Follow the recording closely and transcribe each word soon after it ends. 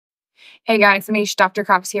Hey guys, Amish, Dr.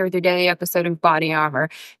 Cox here with your daily episode of Body Armor.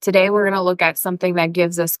 Today we're going to look at something that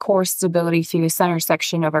gives us core stability through the center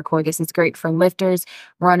section of our core. This is great for lifters,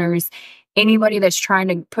 runners, anybody that's trying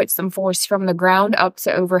to put some force from the ground up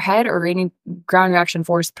to overhead or any ground action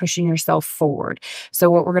force pushing yourself forward. So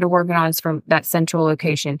what we're going to work on is from that central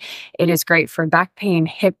location. It is great for back pain,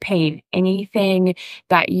 hip pain, anything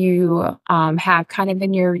that you have kind of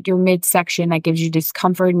in your midsection that gives you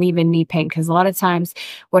discomfort and even knee pain. Because a lot of times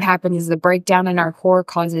what happens is the breakdown in our core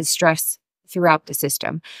causes stress throughout the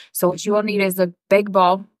system. So what you will need is a big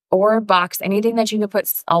ball or a box, anything that you can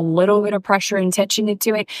put a little bit of pressure and tension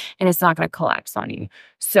into it, and it's not going to collapse on you.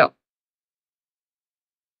 So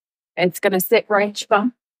it's going to sit right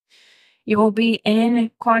bump. You will be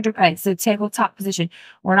in quadruped, so tabletop position.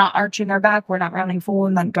 We're not arching our back. We're not rounding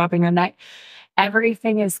forward, not dropping our neck.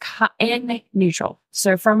 Everything is in neutral.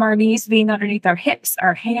 So from our knees being underneath our hips,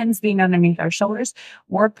 our hands being underneath our shoulders,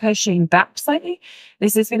 we're pushing back slightly.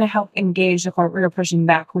 This is going to help engage the core. We're pushing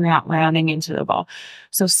back. We're not rounding into the ball.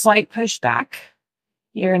 So slight push back.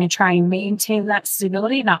 You're going to try and maintain that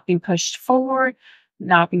stability, not be pushed forward,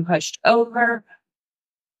 not be pushed over,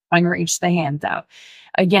 and reach the hands out.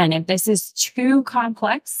 Again, if this is too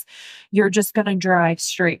complex, you're just going to drive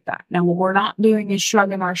straight back. Now, what we're not doing is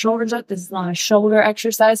shrugging our shoulders up. This is not a shoulder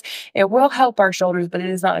exercise. It will help our shoulders, but it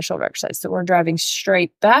is not a shoulder exercise. So we're driving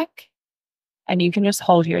straight back, and you can just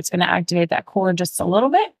hold here. It's going to activate that core just a little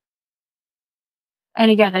bit.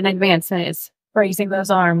 And again, an advancement is raising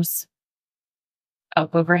those arms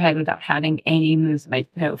up overhead without having any movement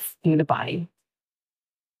through the body.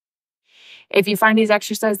 If you find these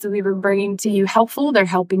exercises that we were bringing to you helpful, they're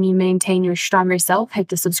helping you maintain your stronger self, hit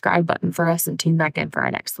the subscribe button for us and tune back in for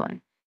our next one.